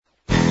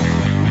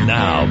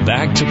Now,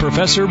 back to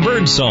Professor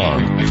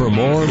Birdsong for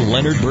more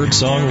Leonard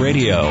Birdsong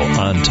Radio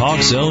on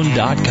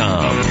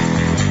TalkZone.com.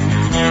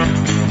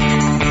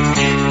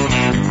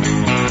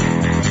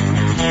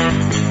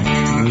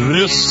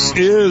 This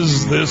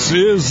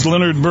is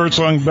Leonard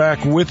Birdsong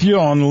back with you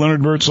on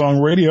Leonard Birdsong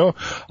Radio.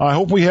 I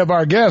hope we have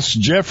our guest,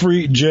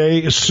 Jeffrey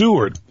J.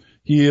 Seward.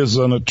 He is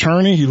an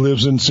attorney. He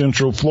lives in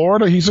Central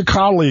Florida. He's a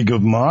colleague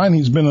of mine.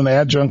 He's been an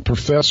adjunct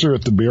professor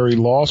at the Berry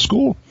Law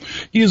School.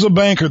 He is a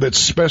banker that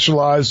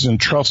specializes in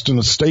trust and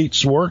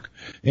estates work,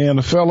 and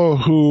a fellow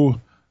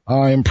who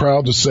I am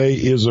proud to say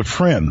is a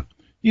friend.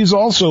 He's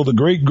also the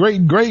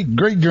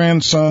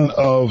great-grandson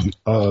of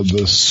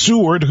the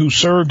Seward who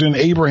served in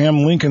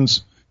Abraham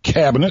Lincoln's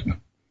cabinet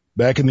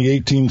back in the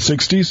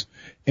 1860s,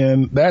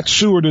 and that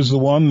Seward is the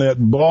one that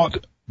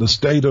bought the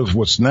state of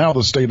what's now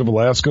the state of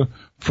Alaska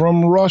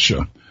from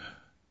Russia.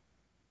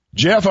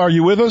 Jeff, are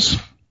you with us?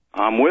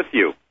 I'm with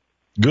you.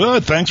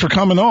 Good. Thanks for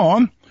coming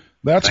on.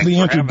 That's the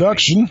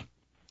introduction.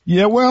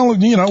 Yeah, well,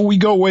 you know, we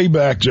go way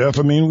back, Jeff.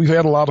 I mean, we've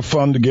had a lot of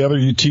fun together.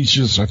 You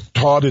I've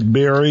taught at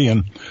Berry,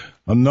 and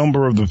a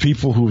number of the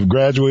people who have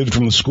graduated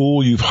from the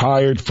school you've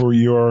hired for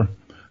your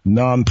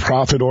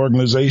nonprofit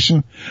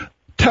organization.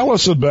 Tell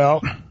us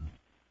about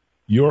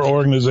your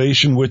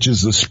organization, which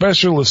is the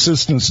Special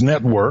Assistance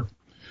Network.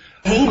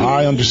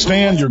 I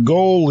understand your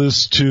goal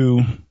is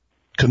to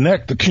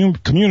connect the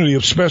community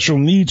of special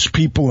needs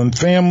people and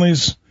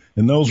families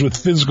and those with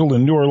physical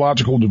and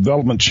neurological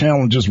development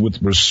challenges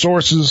with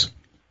resources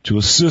to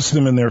assist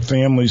them and their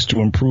families to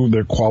improve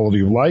their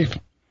quality of life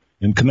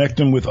and connect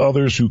them with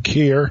others who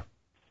care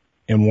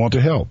and want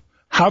to help.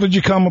 How did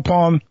you come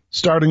upon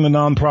starting the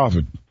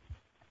nonprofit?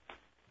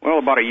 Well,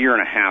 about a year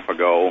and a half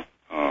ago,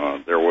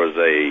 there was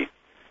a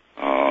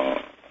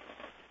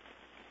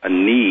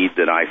need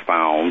that I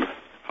found.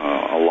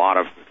 A lot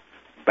of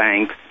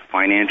banks,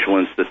 financial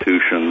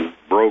institutions,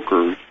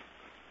 brokers,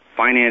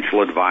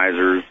 financial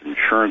advisors,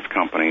 insurance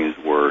companies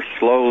were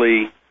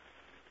slowly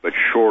but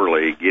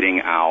surely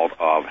getting out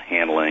of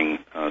handling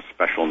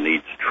special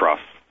needs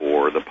trusts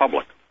for the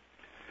public.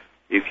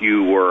 If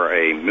you were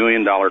a $1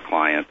 million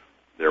client,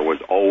 there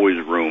was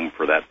always room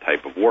for that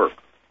type of work.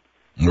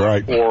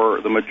 Right. For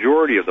the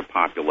majority of the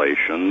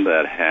population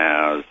that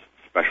has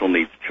special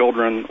needs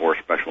children or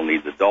special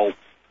needs adults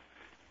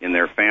in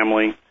their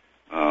family,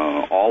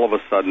 all of a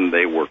sudden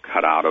they were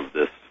cut out of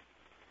this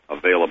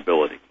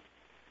availability.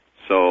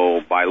 So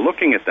by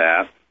looking at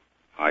that,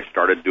 I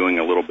started doing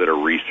a little bit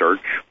of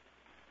research.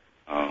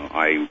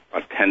 I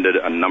attended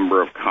a number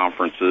of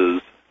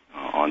conferences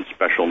on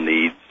special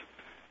needs.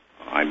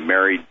 I'm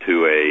married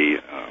to a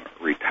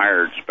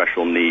retired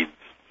special needs,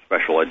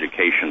 special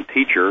education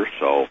teacher,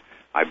 so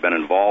I've been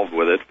involved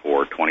with it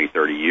for 20,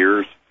 30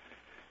 years.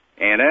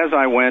 And as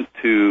I went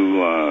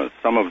to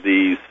some of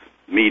these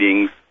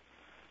meetings,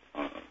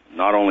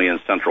 not only in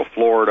Central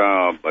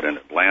Florida, but in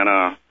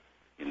Atlanta,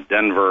 in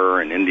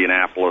Denver, in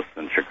Indianapolis,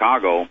 and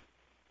Chicago,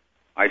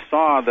 I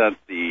saw that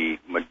the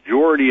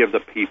majority of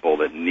the people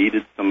that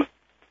needed some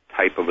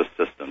type of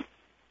assistance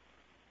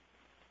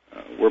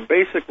were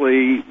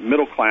basically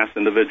middle-class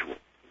individuals.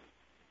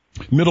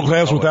 Middle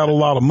class without a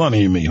lot of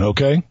money, you mean,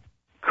 okay?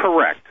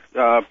 Correct.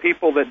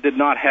 People that did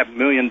not have $1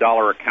 million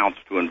accounts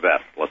to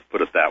invest, let's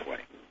put it that way.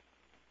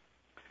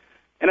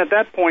 And at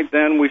that point,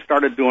 then, we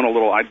started doing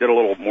I did a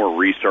little more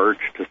research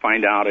to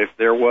find out if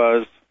there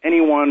was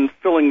anyone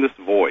filling this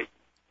void.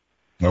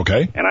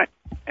 Okay. And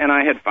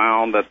I had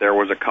found that there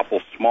was a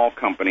couple small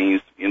companies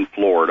in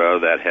Florida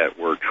that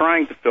were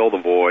trying to fill the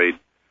void,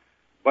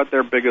 but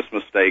their biggest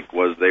mistake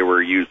was they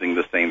were using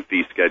the same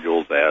fee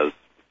schedules as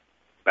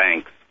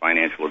banks,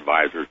 financial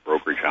advisors,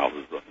 brokerage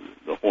houses,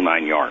 the whole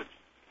nine yards.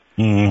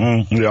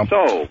 Mm-hmm. Yeah.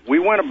 So we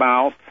went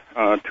about,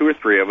 two or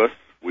three of us,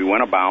 we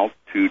went about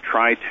to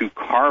try to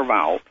carve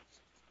out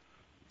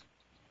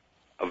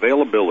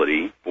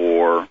availability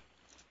for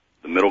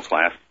the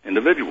middle-class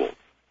individuals.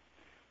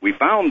 We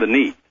found the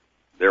need.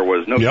 There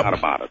was no doubt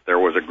about it. There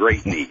was a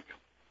great need.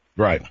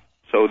 Right.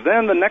 So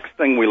then the next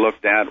thing we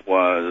looked at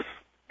was,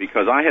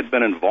 because I had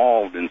been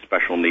involved in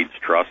special needs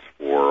trusts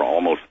for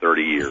almost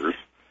 30 years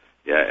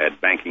at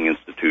banking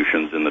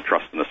institutions in the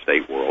trust and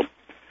estate world,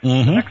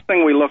 mm-hmm. The next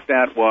thing we looked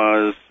at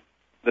was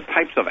the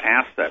types of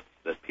assets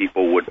that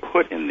people would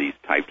put in these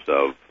types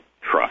of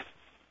trusts.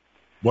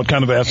 What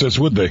kind of assets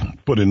would they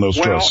put in those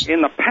trusts? Well,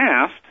 in the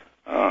past,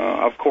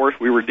 of course,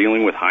 we were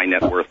dealing with high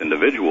net worth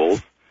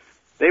individuals.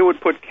 They would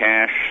put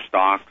cash,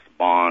 stocks,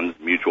 bonds,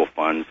 mutual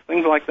funds,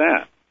 things like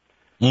that.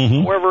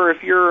 Mm-hmm. However,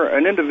 if you're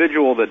an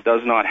individual that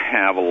does not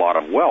have a lot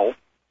of wealth,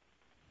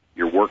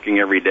 you're working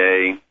every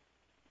day,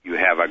 you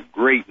have a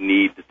great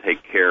need to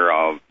take care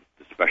of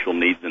the special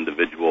needs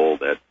individual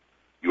that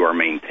you are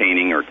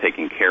maintaining or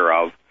taking care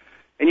of,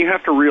 and you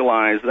have to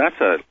realize that's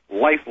a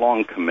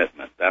lifelong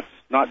commitment. That's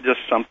not just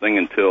something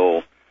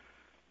until,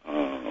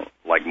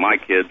 like my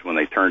kids, when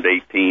they turned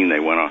 18,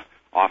 they went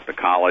off to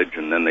college,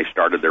 and then they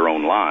started their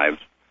own lives.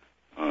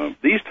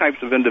 These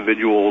types of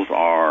individuals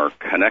are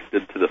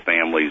connected to the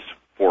families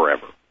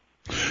forever.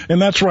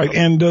 And that's right.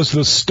 And does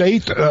the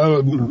state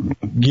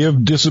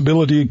give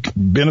disability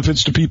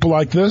benefits to people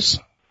like this?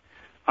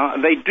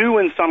 They do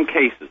in some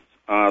cases.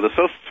 The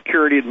Social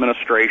Security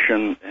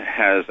Administration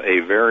has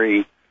a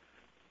very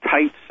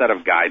tight set of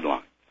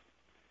guidelines.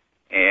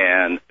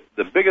 And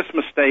the biggest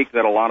mistake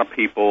that a lot of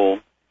people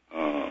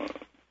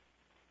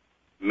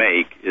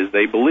make is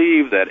they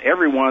believe that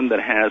everyone that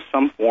has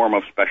some form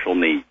of special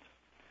needs,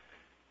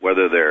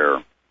 whether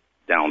they're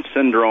Down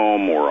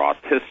syndrome or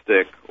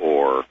autistic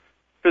or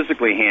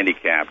physically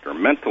handicapped or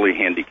mentally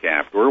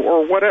handicapped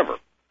or whatever,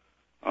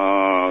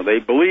 they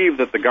believe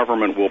that the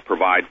government will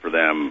provide for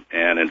them,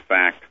 and in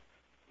fact,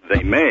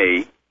 they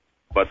may,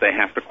 but they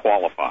have to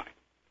qualify.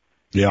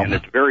 Yeah. And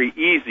it's very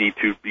easy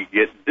to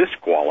get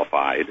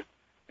disqualified,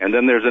 and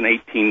then there's an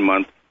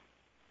 18-month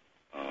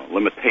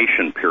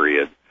limitation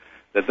period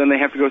that then they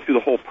have to go through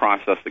the whole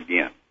process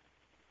again.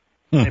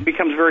 It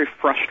becomes very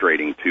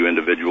frustrating to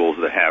individuals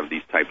that have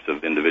these types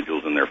of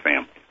individuals in their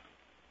families.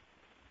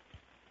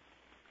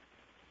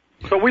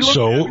 So we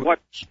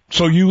looked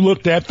So you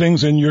looked at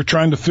things and you're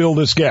trying to fill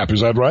this gap,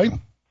 is that right?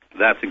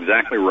 That's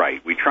exactly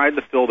right. We tried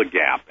to fill the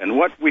gap, and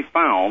what we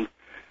found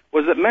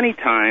was that many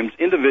times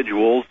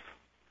individuals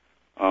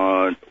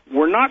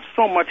were not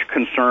so much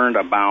concerned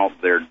about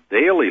their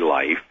daily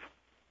life,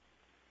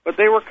 but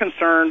they were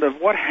concerned of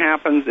what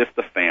happens if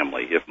the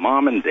family, if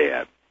mom and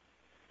dad,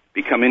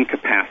 become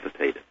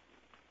incapacitated,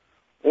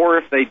 or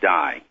if they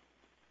die,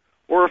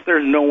 or if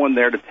there's no one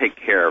there to take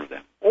care of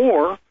them,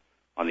 or,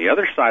 on the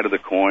other side of the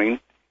coin,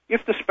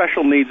 if the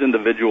special needs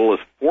individual is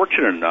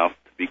fortunate enough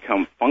to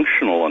become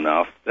functional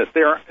enough that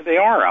they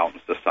are out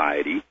in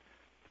society,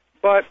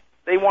 but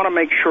they want to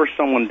make sure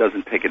someone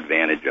doesn't take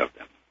advantage of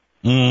them.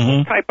 Mm-hmm.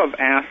 What type of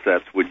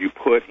assets would you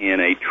put in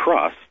a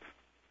trust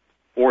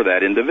for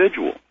that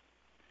individual?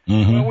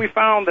 Mm-hmm. Well, we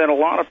found that a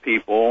lot of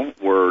people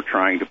were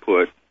trying to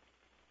put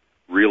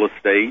real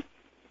estate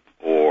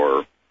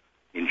or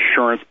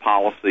insurance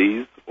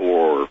policies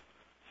or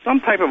some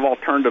type of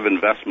alternative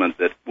investment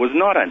that was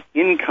not an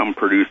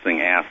income-producing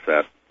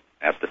asset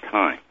at the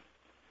time.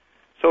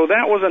 So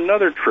that was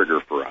another trigger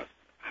for us.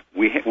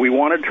 We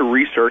wanted to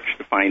research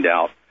to find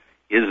out,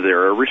 is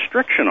there a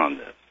restriction on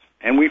this?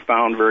 And we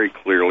found very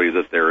clearly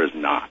that there is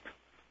not.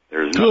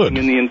 There's nothing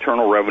in the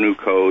Internal Revenue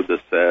Code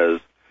that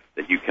says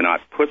that you cannot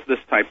put this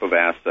type of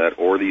asset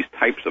or these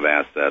types of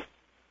assets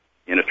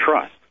in a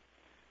trust.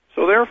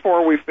 So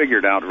therefore, we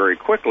figured out very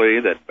quickly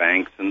that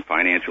banks and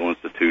financial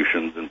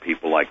institutions and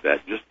people like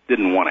that just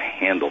didn't want to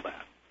handle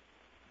that.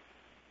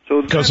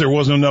 So because there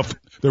wasn't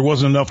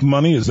enough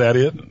money, is that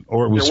it?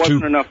 Or it was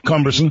too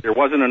cumbersome? There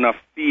wasn't enough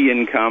fee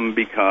income,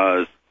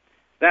 because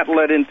that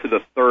led into the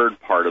third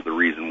part of the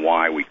reason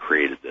why we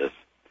created this,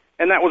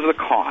 and that was the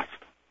cost.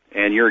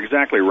 And you're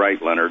exactly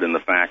right, Leonard, in the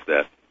fact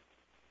that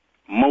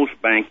most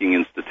banking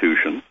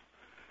institutions,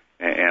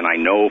 and I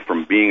know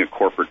from being a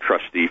corporate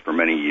trustee for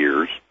many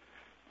years,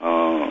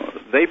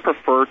 they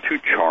prefer to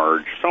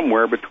charge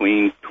somewhere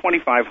between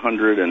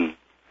 $2,500 and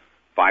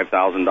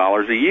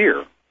 $5,000 a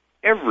year,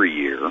 every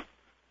year,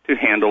 to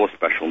handle a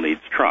special needs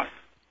trust.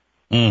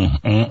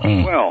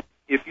 Well,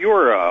 if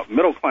you're a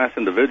middle-class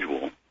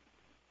individual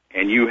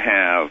and you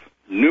have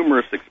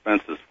numerous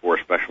expenses for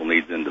a special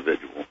needs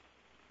individual,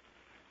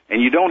 and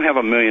you don't have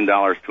 $1 million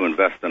to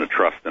invest in a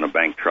trust in a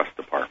bank trust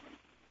department,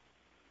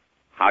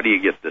 how do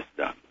you get this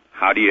done?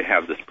 How do you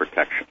have this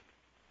protection?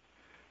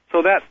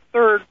 So that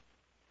third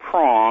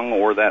prong,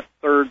 or that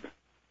third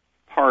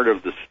part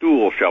of the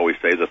stool, shall we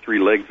say, the three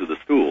legs of the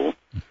stool,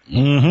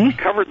 we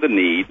covered the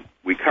need,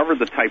 we covered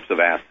the types of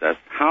assets.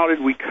 How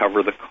did we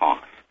cover the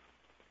cost?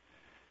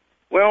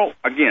 Well,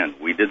 again,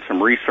 we did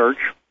some research,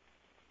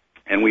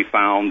 and we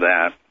found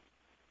that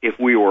if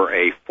we were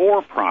a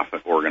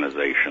for-profit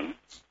organization,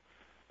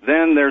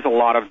 then there's a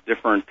lot of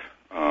different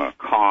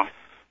costs,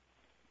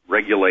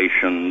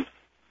 regulations,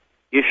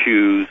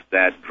 issues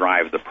that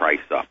drive the price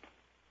up.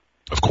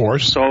 Of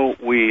course. So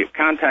we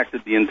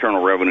contacted the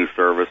Internal Revenue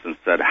Service and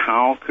said,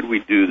 how could we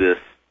do this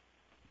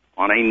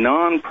on a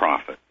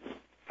nonprofit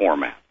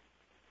format?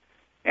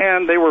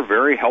 And they were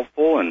very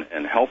helpful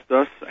and helped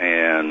us,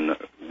 and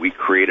we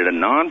created a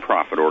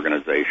nonprofit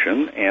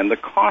organization, and the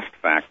cost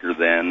factor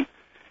then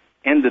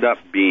ended up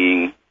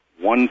being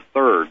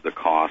 1/3 the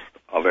cost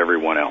of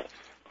everyone else,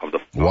 of the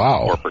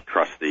corporate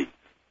trustees.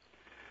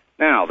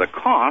 Now, the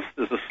cost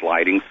is a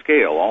sliding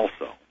scale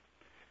also.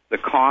 The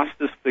cost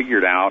is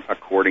figured out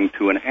according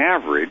to an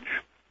average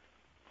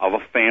of a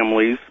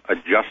family's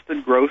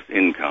adjusted gross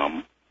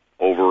income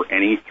over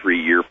any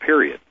 3-year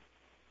period.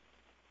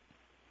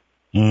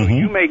 So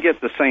you may get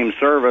the same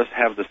service,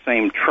 have the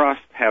same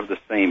trust, have the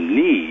same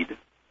need,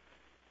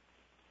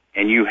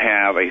 and you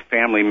have a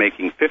family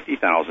making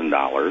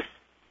 $50,000,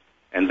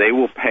 and they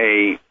will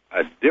pay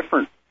a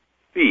different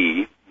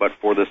fee, but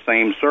for the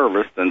same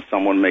service, than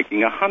someone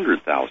making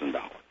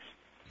 $100,000.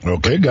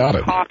 Okay, got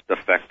it. Cost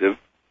effective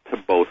to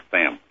both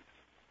families.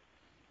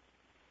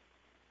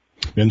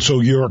 And so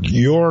your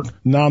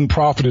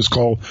nonprofit is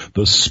called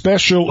the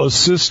Special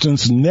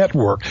Assistance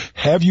Network.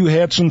 Have you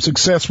had some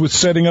success with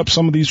setting up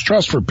some of these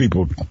trusts for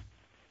people?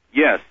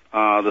 Yes.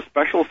 The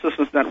Special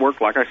Assistance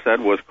Network, like I said,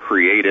 was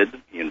created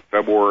in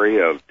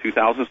February of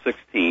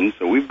 2016,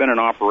 so we've been in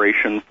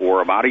operation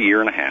for about a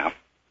year and a half.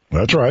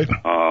 That's right.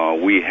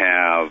 We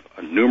have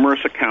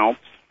numerous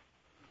accounts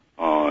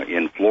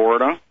in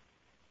Florida.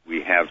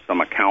 We have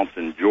some accounts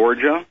in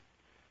Georgia.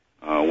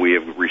 We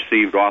have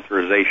received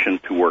authorization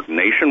to work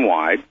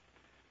nationwide.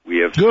 We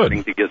have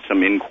starting to get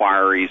some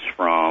inquiries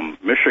from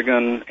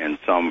Michigan and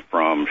some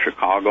from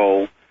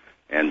Chicago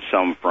and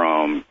some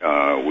from,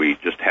 we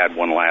just had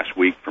one last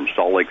week from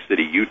Salt Lake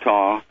City,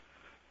 Utah.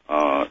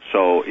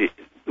 The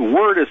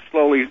word is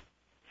slowly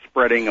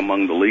spreading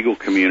among the legal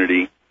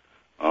community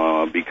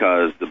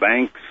because the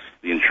banks,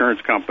 the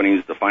insurance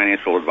companies, the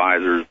financial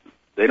advisors,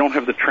 they don't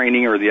have the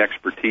training or the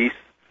expertise,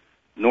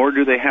 nor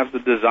do they have the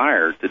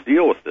desire to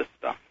deal with this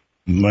stuff.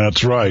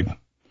 That's right.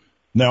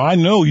 Now, I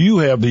know you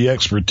have the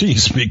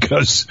expertise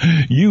because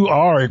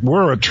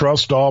we're a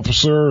trust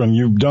officer and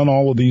you've done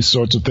all of these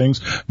sorts of things.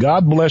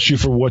 God bless you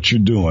for what you're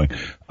doing.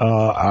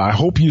 I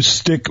hope you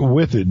stick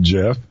with it,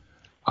 Jeff.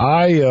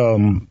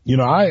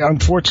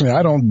 Unfortunately,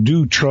 I don't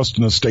do trust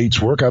and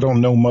estates work. I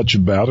don't know much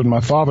about it.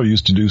 My father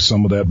used to do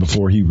some of that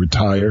before he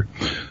retired.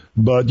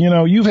 But,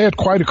 you've had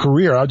quite a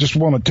career. I just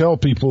want to tell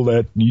people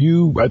that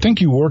I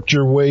think you worked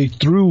your way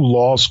through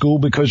law school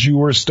because you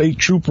were a state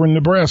trooper in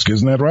Nebraska.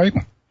 Isn't that right?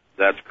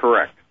 That's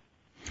correct.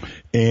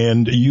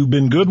 And you've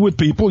been good with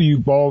people.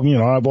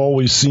 I've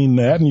always seen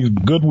that, and you're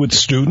good with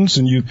students,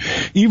 and you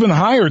even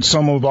hired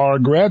some of our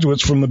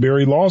graduates from the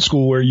Berry Law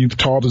School where you've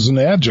taught as an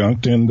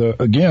adjunct. And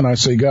again, I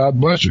say God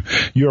bless you.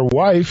 Your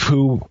wife,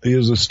 who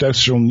is a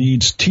special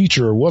needs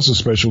teacher, or was a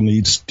special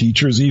needs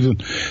teacher, has even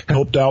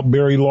helped out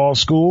Berry Law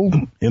School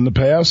in the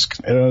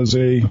past as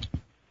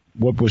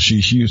what was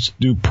she? She used to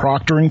do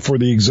proctoring for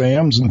the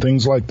exams and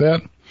things like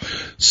that.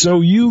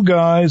 So you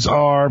guys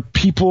are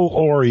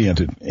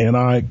people-oriented, and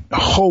I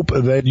hope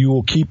that you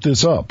will keep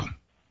this up.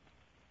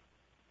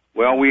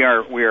 Well, we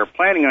are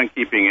planning on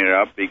keeping it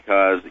up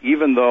because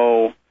even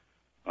though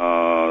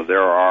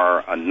there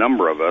are a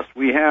number of us,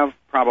 we have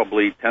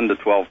probably 10 to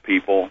 12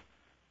 people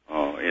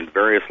in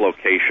various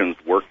locations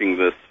working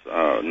this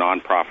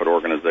nonprofit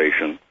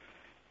organization,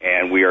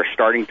 and we are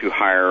starting to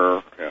hire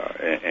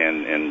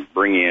and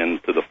bring in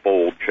to the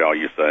fold, shall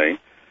you say,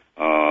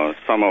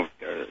 some of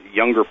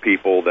younger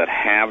people that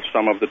have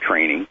some of the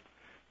training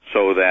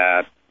so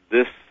that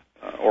this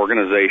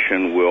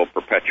organization will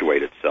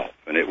perpetuate itself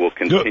and it will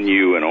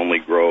continue and only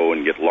grow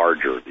and get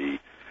larger.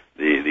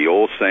 The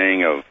old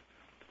saying of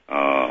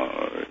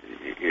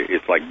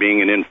it's like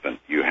being an infant.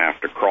 You have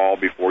to crawl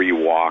before you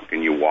walk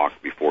and you walk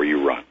before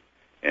you run.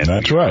 And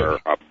that's right. We're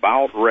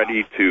about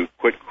ready to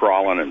quit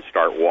crawling and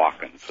start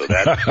walking. So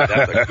that's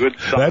a good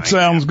sign. That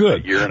sounds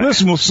good.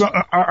 Listen,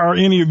 are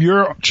any of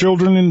your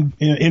children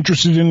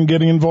interested in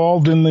getting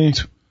involved in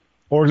the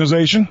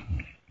organization?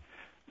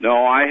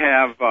 No, I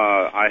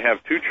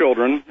have two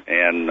children,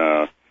 and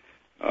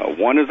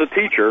one is a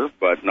teacher,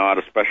 but not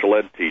a special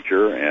ed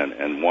teacher,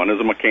 and one is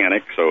a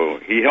mechanic. So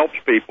he helps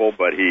people,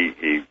 but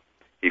he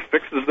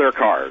fixes their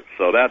cars.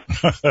 So that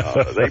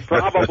they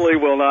probably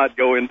will not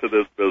go into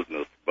this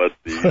business. But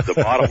the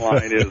bottom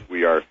line is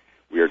we are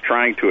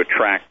trying to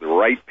attract the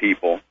right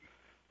people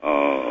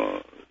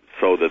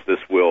so that this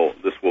will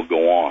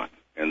go on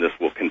and this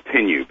will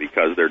continue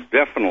because there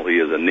definitely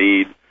is a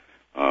need.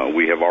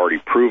 We have already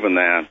proven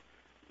that.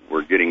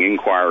 We're getting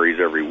inquiries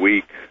every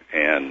week,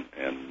 and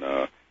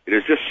it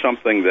is just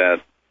something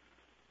that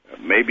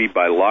maybe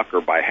by luck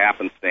or by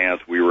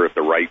happenstance we were at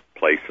the right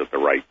place at the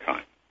right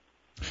time.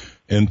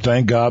 And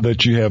thank God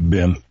that you have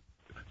been.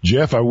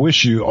 Jeff, I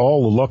wish you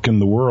all the luck in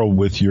the world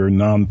with your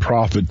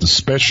nonprofit, the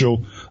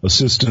Special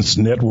Assistance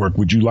Network.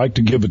 Would you like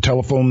to give a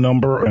telephone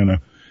number and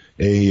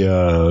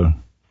a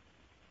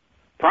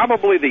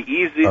Probably the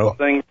easiest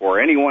thing for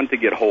anyone to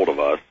get hold of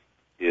us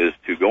is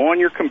to go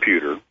on your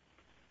computer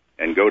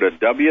and go to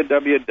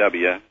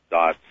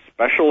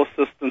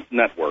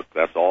www.specialassistancenetwork.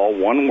 That's all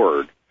one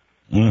word.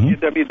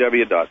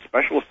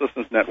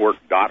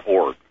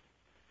 www.specialassistancenetwork.org.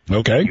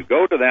 Okay. If you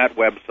go to that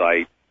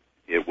website,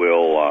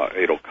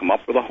 it'll come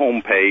up with a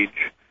home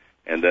page,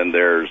 and then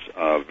there's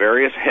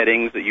various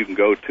headings that you can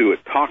go to.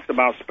 It talks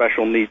about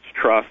special needs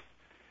trust,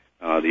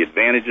 the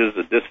advantages,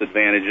 the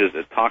disadvantages.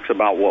 It talks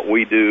about what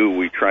we do.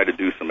 We try to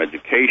do some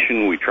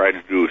education. We try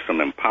to do some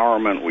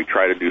empowerment. We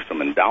try to do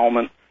some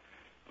endowment.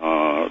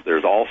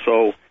 There's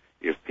also,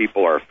 if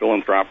people are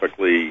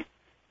philanthropically,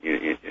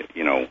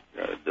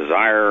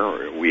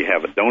 desire, we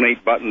have a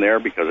donate button there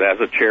because as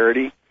a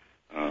charity,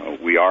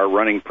 we are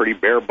running pretty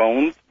bare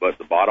bones, but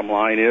the bottom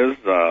line is,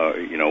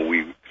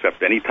 we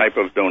accept any type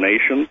of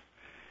donation.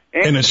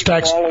 And it's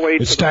tax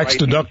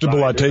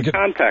deductible, I take it?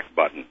 Contact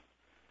button.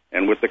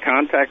 And with the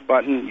contact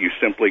button, you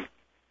simply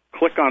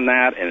click on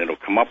that, and it'll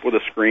come up with a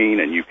screen,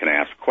 and you can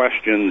ask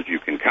questions. You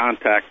can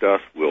contact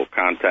us. We'll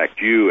contact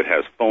you. It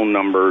has phone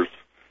numbers,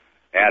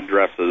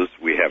 addresses.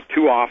 We have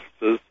 2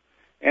 offices,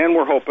 and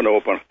we're hoping to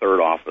open a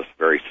 3rd office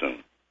very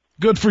soon.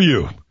 Good for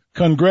you.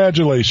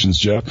 Congratulations,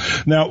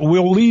 Jeff. Now,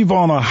 we'll leave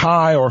on a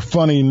high or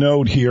funny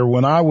note here.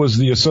 When I was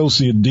the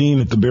associate dean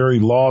at the Berry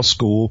Law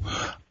School,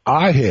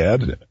 I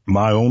had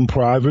my own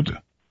private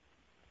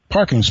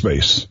parking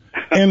space.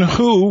 And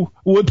who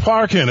would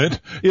park in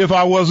it if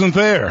I wasn't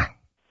there?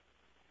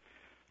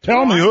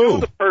 Tell me who. I know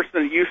the person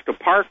that used to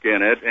park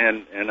in it,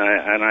 and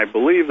I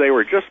believe they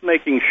were just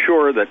making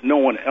sure that no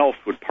one else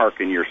would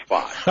park in your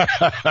spot.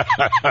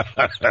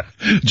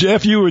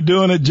 Jeff, you were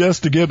doing it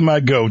just to get my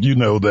goat. You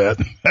know that.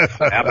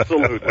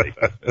 Absolutely.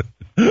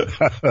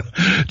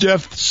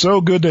 Jeff, so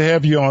good to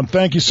have you on.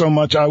 Thank you so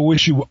much. I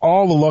wish you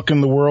all the luck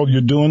in the world. You're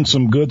doing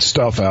some good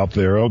stuff out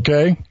there,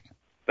 okay?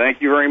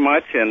 Thank you very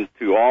much, and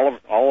to all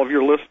of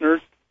your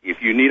listeners, if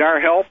you need our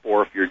help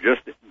or if you're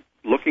just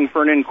looking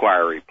for an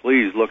inquiry,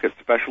 please look at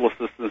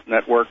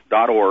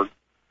specialassistancenetwork.org,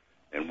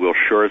 and we'll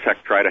sure as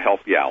heck try to help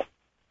you out.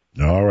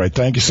 All right.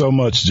 Thank you so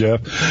much,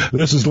 Jeff.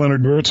 This is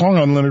Leonard Birdsong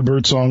on Leonard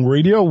Birdsong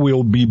Radio.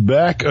 We'll be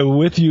back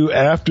with you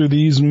after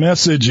these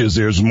messages.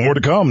 There's more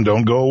to come.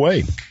 Don't go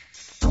away.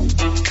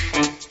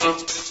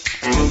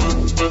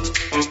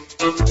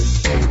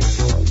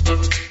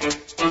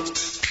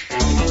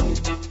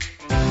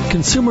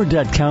 Consumer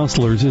Debt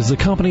Counselors is the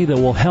company that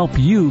will help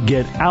you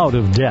get out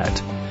of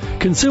debt.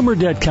 Consumer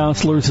Debt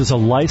Counselors is a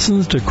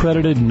licensed,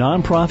 accredited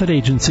nonprofit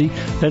agency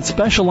that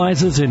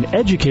specializes in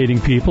educating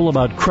people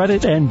about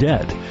credit and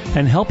debt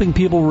and helping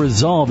people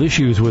resolve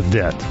issues with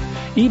debt,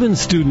 even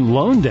student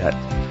loan debt.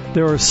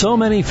 There are so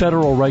many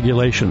federal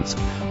regulations.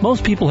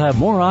 Most people have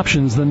more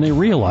options than they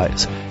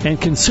realize,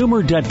 and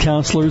Consumer Debt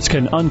Counselors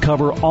can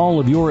uncover all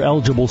of your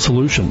eligible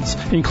solutions,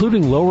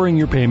 including lowering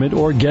your payment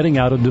or getting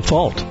out of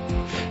default.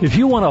 If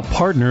you want a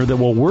partner that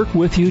will work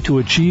with you to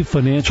achieve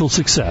financial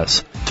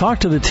success,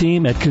 talk to the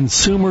team at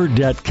Consumer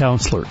Debt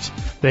Counselors.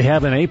 They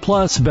have an A+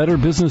 Better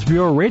Business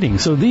Bureau rating,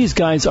 so these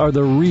guys are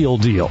the real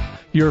deal.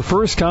 Your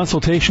first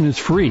consultation is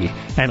free,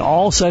 and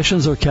all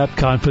sessions are kept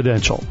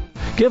confidential.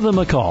 Give them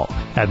a call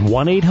at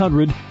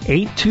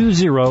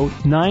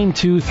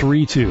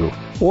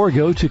 1-800-820-9232 or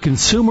go to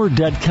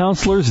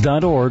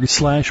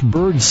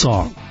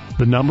consumerdebtcounselors.org/birdsong.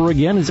 The number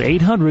again is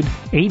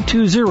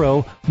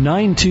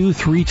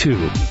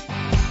 800-820-9232.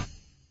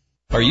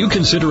 Are you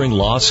considering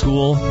law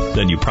school?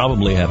 Then you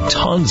probably have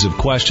tons of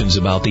questions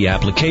about the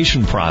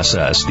application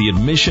process, the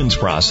admissions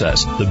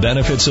process, the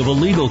benefits of a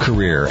legal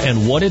career,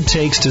 and what it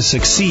takes to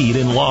succeed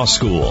in law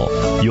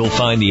school. You'll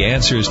find the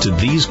answers to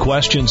these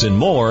questions and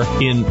more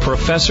in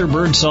Professor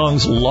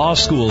Birdsong's Law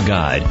School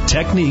Guide,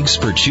 Techniques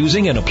for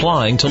Choosing and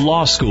Applying to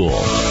Law School.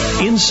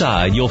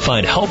 Inside, you'll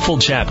find helpful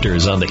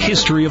chapters on the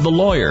history of the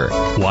lawyer,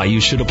 why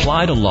you should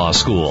apply to law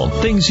school,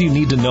 things you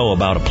need to know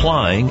about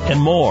applying,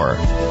 and more.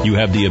 You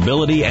have the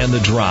ability and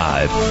the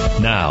drive.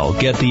 Now,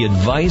 get the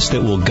advice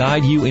that will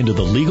guide you into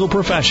the legal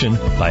profession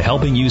by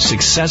helping you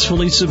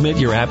successfully submit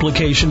your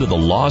application to the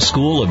law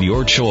school of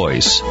your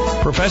choice.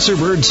 Professor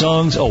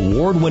Birdsong's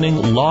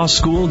award-winning Law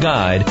School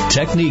Guide,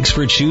 Techniques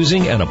for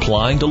Choosing and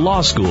Applying to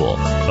Law School.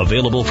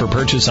 Available for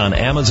purchase on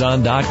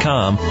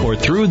Amazon.com or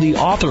through the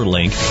author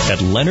link at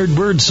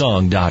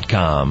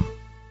LeonardBirdsong.com.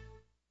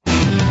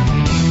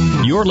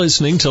 You're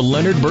listening to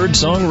Leonard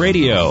Birdsong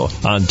Radio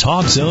on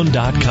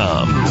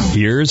TalkZone.com.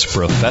 Here's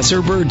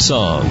Professor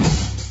Birdsong.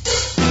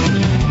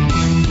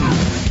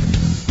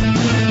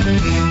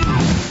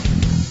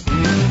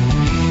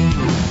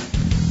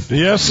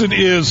 Yes, it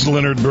is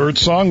Leonard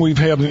Birdsong. We've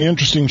had an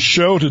interesting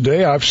show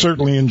today. I've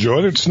certainly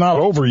enjoyed it. It's not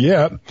over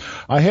yet.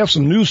 I have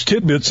some news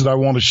tidbits that I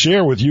want to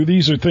share with you.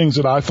 These are things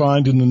that I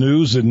find in the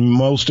news that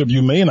most of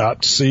you may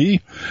not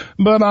see,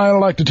 but I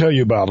like to tell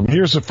you about them.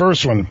 Here's the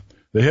first one.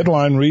 The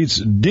headline reads,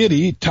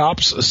 Diddy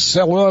tops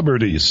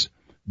celebrities.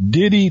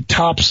 Diddy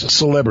tops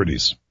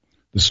celebrities.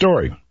 The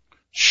story.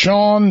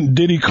 Sean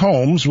Diddy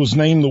Combs was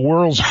named the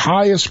world's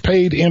highest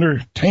paid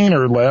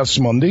entertainer last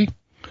Monday,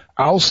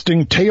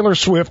 ousting Taylor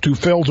Swift, who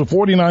fell to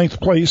 49th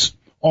place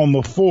on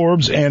the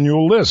Forbes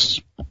annual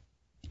list.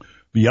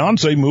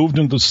 Beyonce moved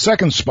into the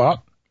second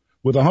spot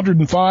with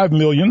 $105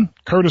 million,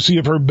 courtesy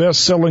of her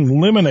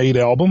best-selling Lemonade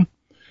album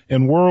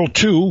and world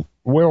tour,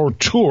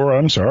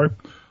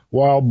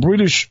 while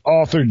British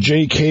author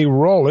J.K.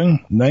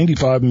 Rowling,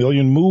 $95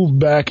 million, moved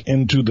back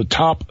into the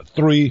top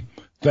three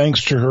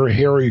thanks to her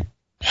Harry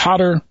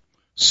Potter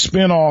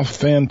spin-off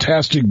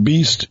Fantastic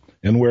Beasts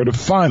and Where to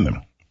Find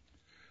Them.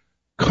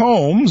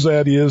 Combs,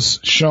 that is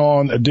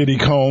Sean Diddy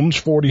Combs,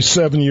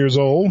 47 years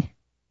old,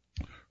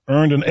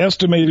 earned an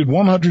estimated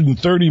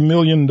 $130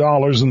 million in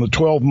the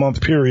 12-month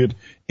period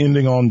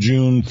ending on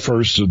June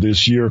 1st of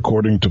this year,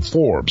 according to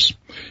Forbes.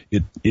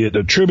 It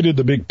attributed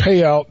the big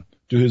payout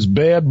to his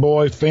Bad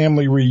Boy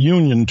Family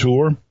Reunion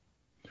tour,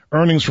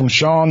 earnings from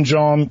Sean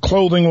John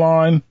clothing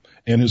line,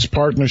 and his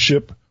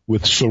partnership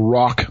with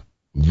Ciroc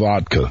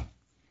Vodka.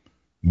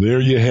 There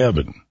you have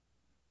it.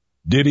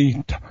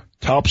 Diddy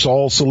tops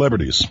all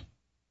celebrities.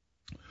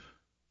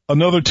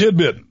 Another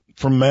tidbit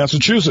from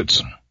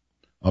Massachusetts.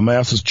 A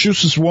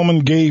Massachusetts woman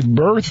gave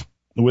birth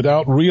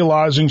without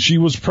realizing she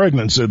was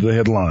pregnant, said the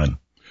headline.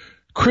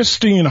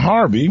 Christine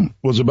Harvey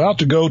was about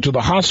to go to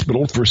the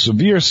hospital for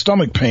severe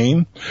stomach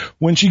pain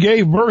when she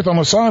gave birth on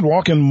a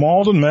sidewalk in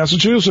Malden,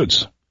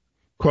 Massachusetts.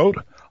 Quote,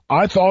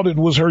 I thought it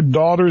was her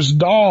daughter's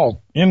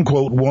doll, end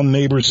quote, one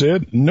neighbor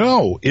said.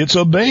 No, it's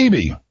a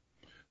baby.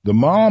 The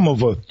mom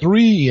of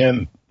three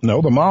and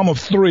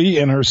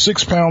her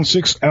 6 pound,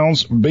 6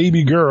 ounce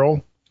baby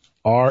girl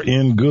are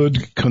in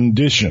good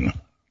condition.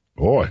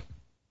 Boy,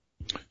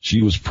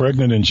 she was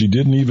pregnant and she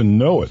didn't even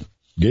know it.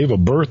 Gave a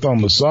birth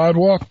on the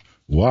sidewalk.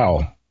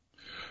 Wow.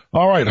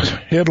 All right.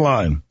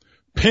 Headline.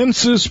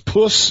 Pence's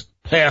puss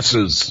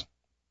passes.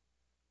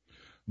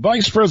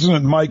 Vice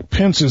President Mike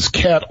Pence's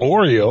cat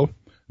Oreo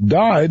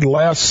died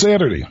last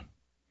Saturday.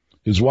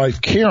 His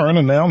wife Karen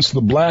announced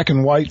the black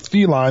and white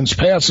feline's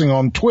passing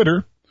on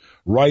Twitter,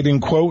 writing,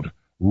 quote,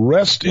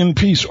 "Rest in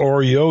peace,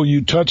 Oreo.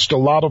 You touched a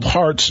lot of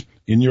hearts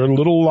in your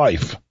little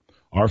life.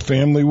 Our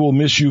family will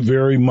miss you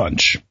very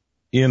much,"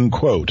 end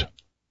quote.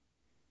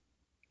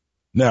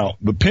 Now,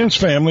 the Pence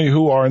family,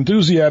 who are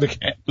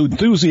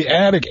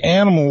enthusiastic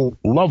animal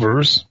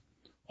lovers,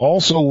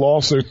 also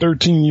lost their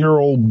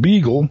 13-year-old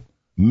beagle,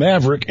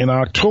 Maverick, in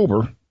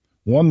October,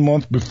 1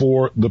 month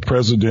before the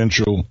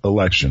presidential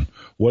election.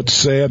 What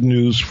sad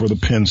news for the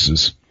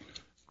Pences.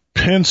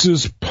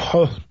 Pence's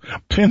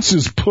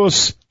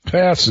puss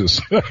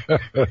passes.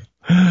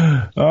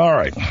 All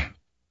right.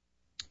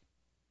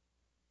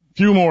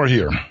 Few more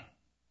here.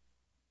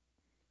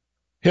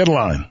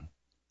 Headline.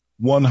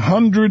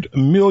 100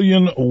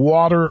 million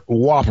water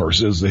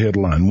whoppers is the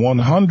headline.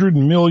 100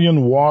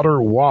 million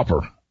water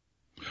whopper.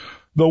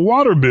 The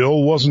water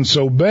bill wasn't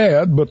so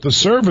bad, but the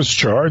service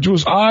charge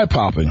was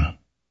eye-popping.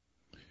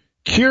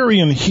 Carrie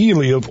and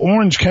Healy of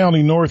Orange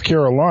County, North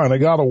Carolina,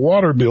 got a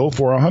water bill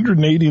for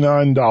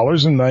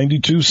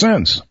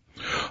 $189.92.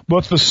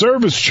 But the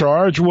service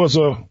charge was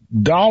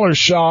 $1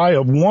 shy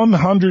of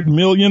 $100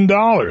 million.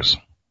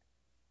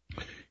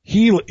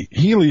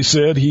 Healy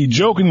said he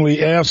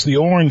jokingly asked the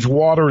Orange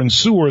Water and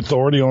Sewer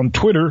Authority on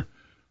Twitter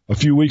a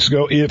few weeks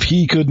ago if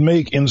he could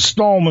make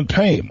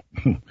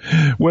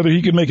whether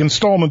he could make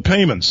installment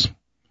payments.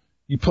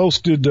 He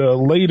posted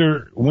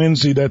later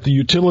Wednesday that the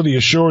utility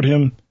assured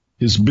him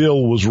his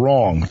bill was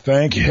wrong.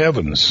 Thank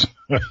heavens.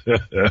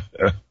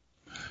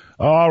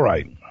 All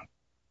right.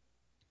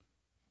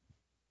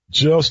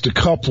 Just a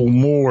couple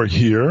more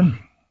here.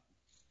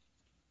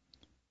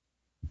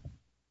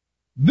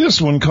 This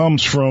one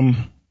comes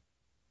from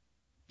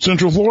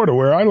Central Florida,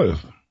 where I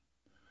live.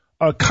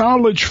 A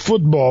college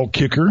football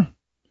kicker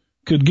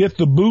could get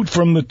the boot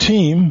from the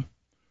team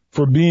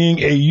for being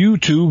a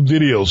YouTube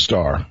video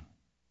star.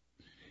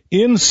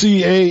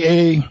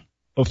 NCAA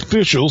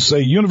officials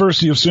say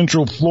University of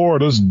Central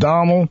Florida's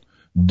Donald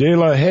De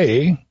La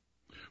Haye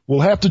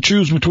will have to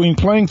choose between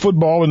playing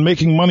football and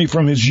making money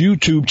from his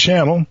YouTube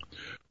channel,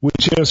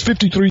 which has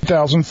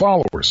 53,000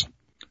 followers.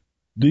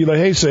 De La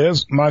Haye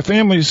says, "My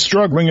family is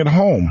struggling at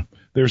home.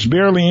 There's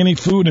barely any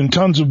food and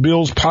tons of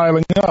bills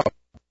piling up."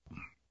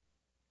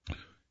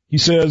 He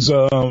says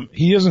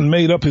he hasn't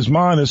made up his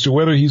mind as to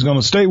whether he's going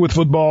to stay with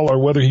football or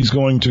whether he's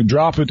going to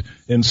drop it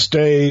and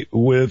stay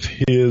with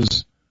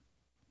his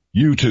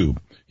YouTube.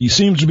 He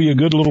seems to be a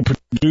good little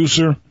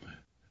producer.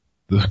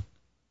 The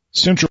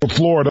Central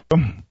Florida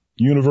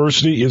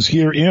University is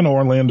here in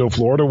Orlando,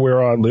 Florida,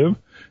 where I live,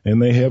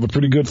 and they have a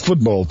pretty good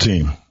football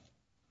team.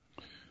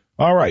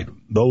 All right,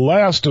 the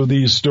last of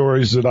these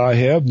stories that I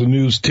have, the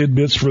news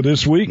tidbits for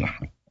this week.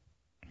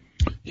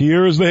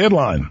 Here is the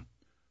headline.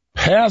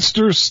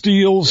 Pastor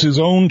steals his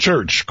own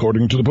church,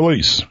 according to the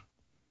police.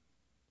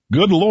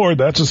 Good Lord,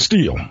 that's a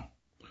steal.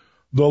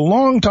 The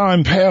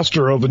longtime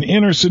pastor of an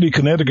inner-city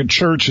Connecticut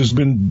church has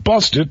been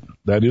busted,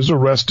 that is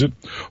arrested,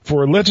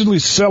 for allegedly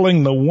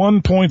selling the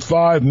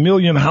 $1.5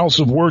 million house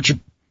of worship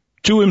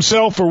to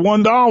himself for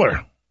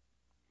 $1.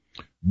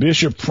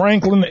 Bishop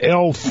Franklin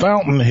L.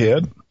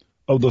 Fountainhead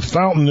of the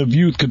Fountain of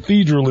Youth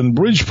Cathedral in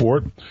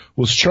Bridgeport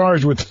was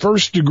charged with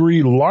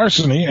first-degree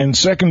larceny and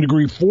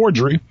second-degree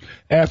forgery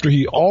after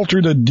he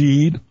altered a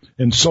deed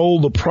and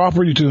sold the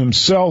property to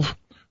himself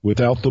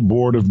without the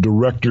board of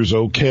directors'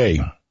 okay.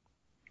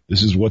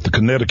 This is what the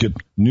Connecticut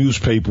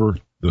newspaper,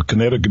 the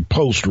Connecticut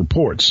Post,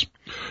 reports.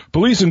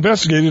 Police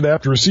investigated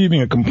after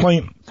receiving a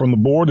complaint from the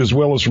board as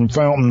well as from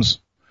Fountain's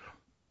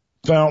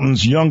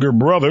younger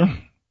brother,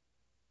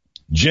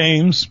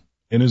 James,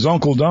 and his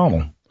uncle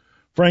Donald.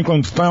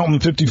 Franklin Fountain,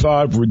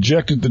 55,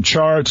 rejected the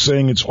charge,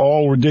 saying it's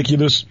all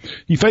ridiculous.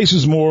 He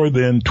faces more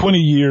than 20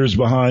 years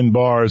behind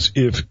bars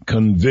if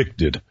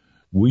convicted.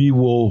 We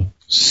will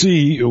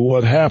see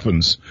what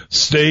happens.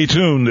 Stay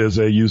tuned, as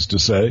they used to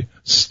say.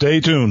 Stay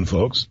tuned,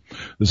 folks.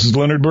 This is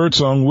Leonard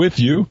Birdsong with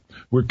you.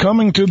 We're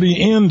coming to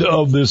the end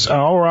of this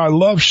hour. I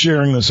love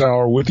sharing this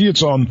hour with you.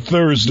 It's on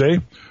Thursday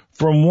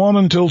from 1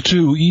 until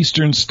 2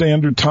 Eastern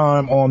Standard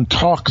Time on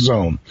Talk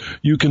Zone.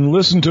 You can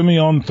listen to me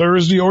on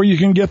Thursday, or you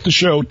can get the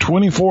show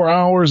 24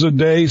 hours a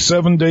day,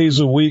 7 days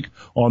a week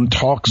on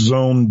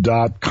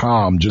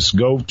TalkZone.com. Just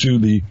go to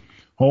the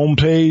home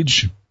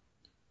page.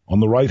 On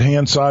the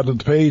right-hand side of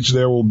the page,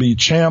 there will be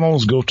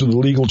channels. Go to the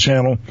legal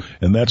channel,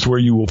 and that's where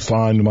you will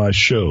find my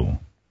show.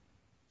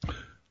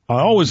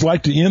 I always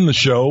like to end the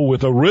show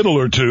with a riddle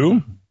or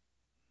two.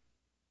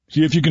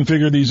 See if you can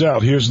figure these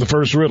out. Here's the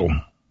first riddle.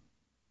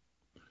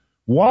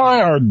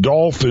 Why are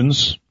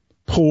dolphins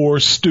poor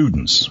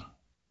students?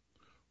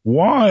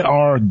 Why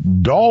are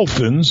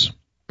dolphins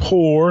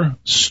poor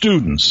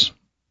students?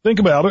 Think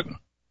about it.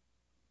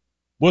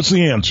 What's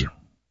the answer?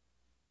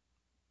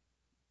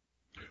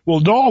 Well,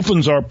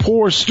 dolphins are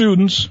poor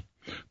students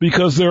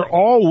because they're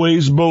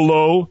always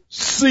below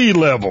sea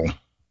level.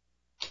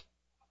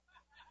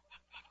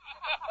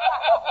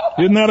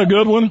 Isn't that a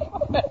good one?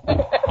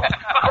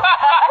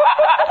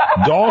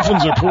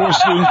 Dolphins are poor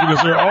students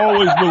because they're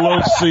always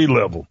below sea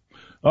level.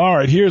 All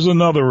right, here's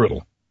another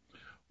riddle.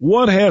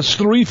 What has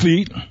 3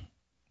 feet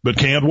but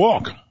can't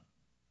walk?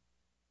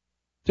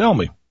 Tell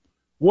me,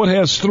 what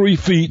has 3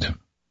 feet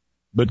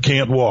but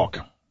can't walk?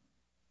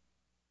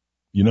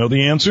 You know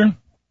the answer?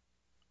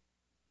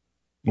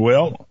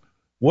 Well,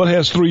 what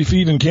has 3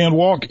 feet and can't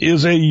walk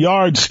is a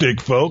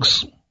yardstick,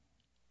 folks.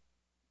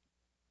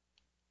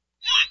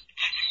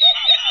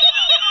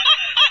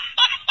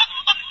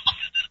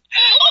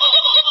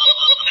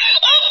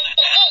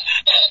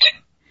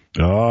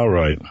 All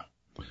right.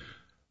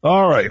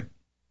 All right.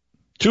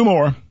 2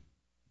 more.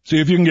 See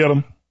if you can get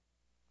them.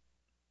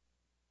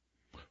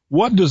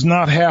 What does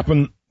not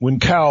happen when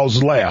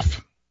cows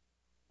laugh?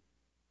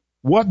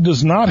 What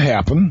does not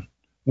happen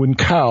when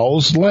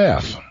cows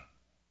laugh?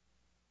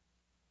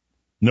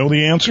 Know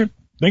the answer?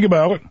 Think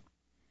about it.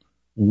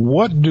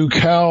 What do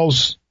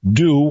cows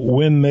do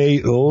when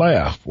they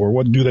laugh? Or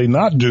what do they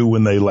not do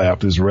when they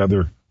laugh is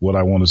rather what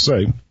I want to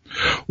say.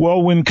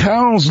 Well, when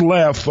cows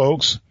laugh,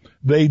 folks,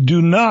 they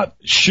do not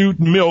shoot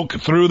milk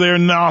through their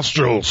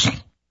nostrils.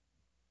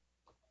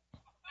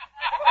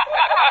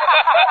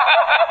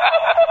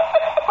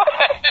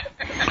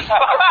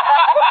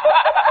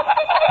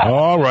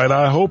 All right,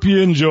 I hope you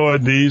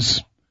enjoyed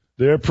these.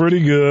 They're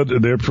pretty good.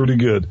 They're pretty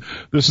good.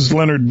 This is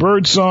Leonard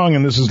Birdsong,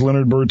 and this is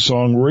Leonard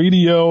Birdsong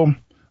Radio.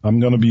 I'm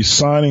going to be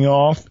signing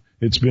off.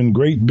 It's been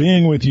great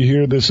being with you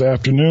here this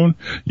afternoon.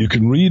 You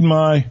can read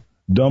my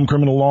dumb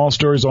criminal law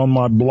stories on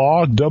my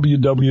blog,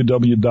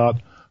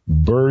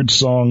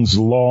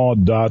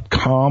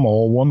 www.birdsongslaw.com,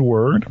 all one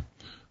word.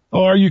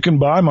 Or you can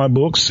buy my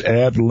books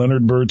at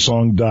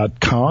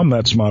leonardbirdsong.com.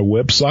 That's my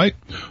website.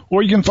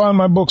 Or you can find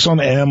my books on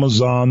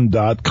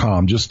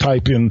amazon.com. Just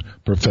type in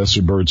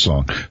Professor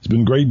Birdsong. It's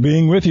been great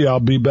being with you.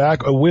 I'll be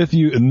back with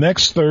you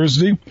next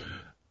Thursday.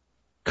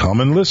 Come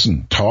and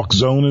listen. Talk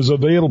Zone is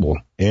available,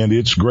 and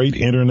it's great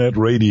internet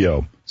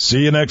radio.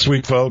 See you next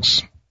week,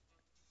 folks.